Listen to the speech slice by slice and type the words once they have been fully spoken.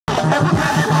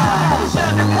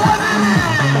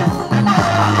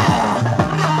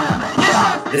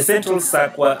The Central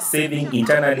Sakwa Saving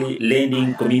Internally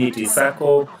Lending Community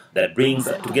Circle that brings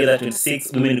together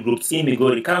 26 women groups in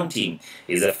Migori County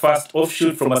is the first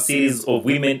offshoot from a series of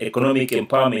women economic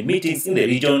empowerment meetings in the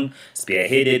region,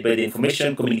 spearheaded by the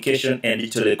Information, Communication and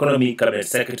Digital Economy Cabinet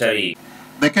Secretary.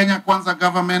 The Kenya Kwanza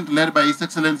government, led by His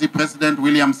Excellency President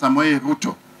William Samoei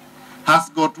Ruto, has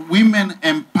got women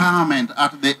empowerment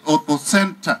at the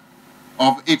center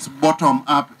of its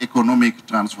bottom-up economic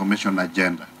transformation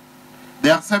agenda.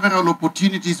 There are several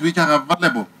opportunities which are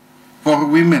available for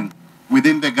women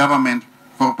within the government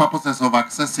for purposes of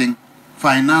accessing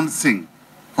financing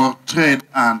for trade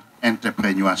and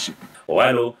entrepreneurship.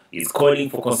 Owalo is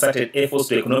calling for concerted efforts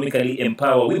to economically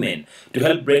empower women to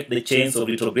help break the chains of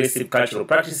retrogressive cultural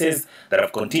practices that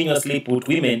have continuously put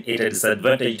women at a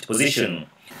disadvantaged position.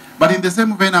 But in the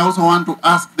same vein, I also want to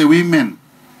ask the women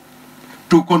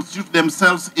to constitute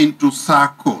themselves into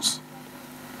circles.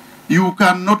 You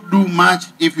cannot do much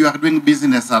if you are doing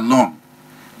business alone.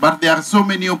 But there are so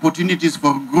many opportunities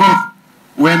for growth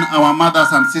when our mothers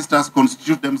and sisters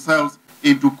constitute themselves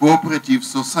into cooperative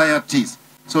societies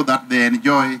so that they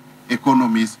enjoy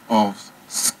economies of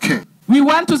scale. We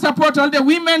want to support all the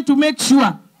women to make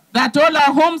sure that all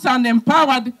our homes are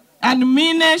empowered, and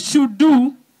men should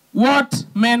do what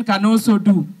men can also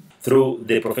do. Through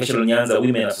the Professional Nyanza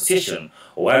Women Association,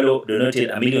 Owalo donated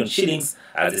 $1 million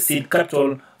as the seed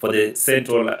capital for the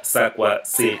Central Sakwa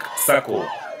Silk Circle.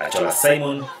 Achola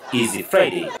Simon, Easy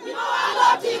Friday.